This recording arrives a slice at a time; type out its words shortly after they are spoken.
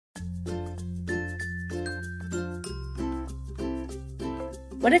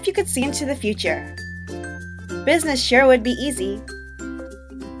What if you could see into the future? Business sure would be easy.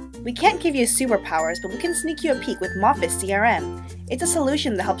 We can't give you superpowers, but we can sneak you a peek with Moffice CRM. It's a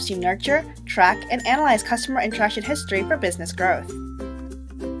solution that helps you nurture, track, and analyze customer interaction history for business growth.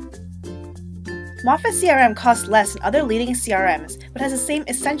 Moffice CRM costs less than other leading CRMs, but has the same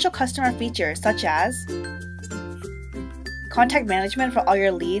essential customer features such as contact management for all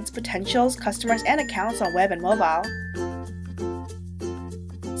your leads, potentials, customers, and accounts on web and mobile,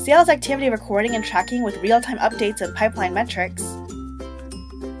 sales activity recording and tracking with real-time updates and pipeline metrics,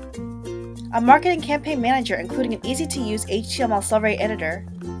 a marketing campaign manager including an easy-to-use HTML summary editor,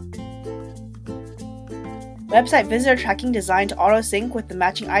 website visitor tracking designed to auto-sync with the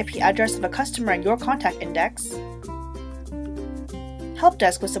matching IP address of a customer in your contact index, help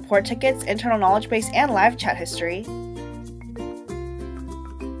desk with support tickets, internal knowledge base, and live chat history,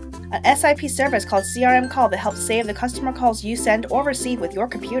 an SIP service called CRM Call that helps save the customer calls you send or receive with your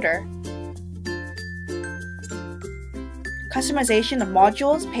computer, customization of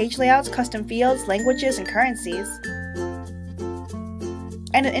modules, page layouts, custom fields, languages, and currencies,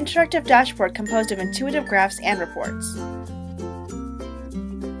 and an interactive dashboard composed of intuitive graphs and reports.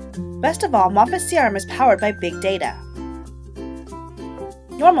 Best of all, Moffice CRM is powered by big data.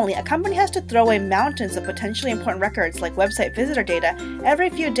 Normally, a company has to throw away mountains of potentially important records like website visitor data every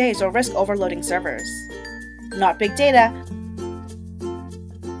few days or risk overloading servers. Not big data.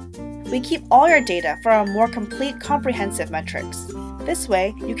 We keep all your data for our more complete, comprehensive metrics. This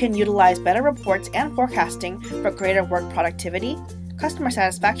way, you can utilize better reports and forecasting for greater work productivity, customer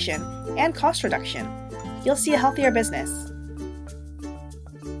satisfaction, and cost reduction. You'll see a healthier business.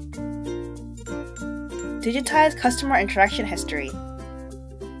 Digitize customer interaction history.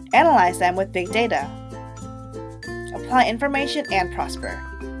 Analyze them with big data. Apply information and prosper.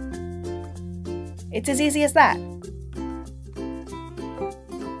 It's as easy as that.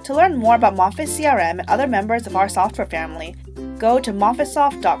 To learn more about Moffice CRM and other members of our software family, go to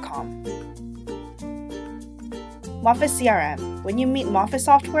MofficeSoft.com. Moffice CRM. When you meet Moffice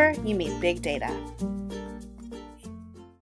software, you meet big data.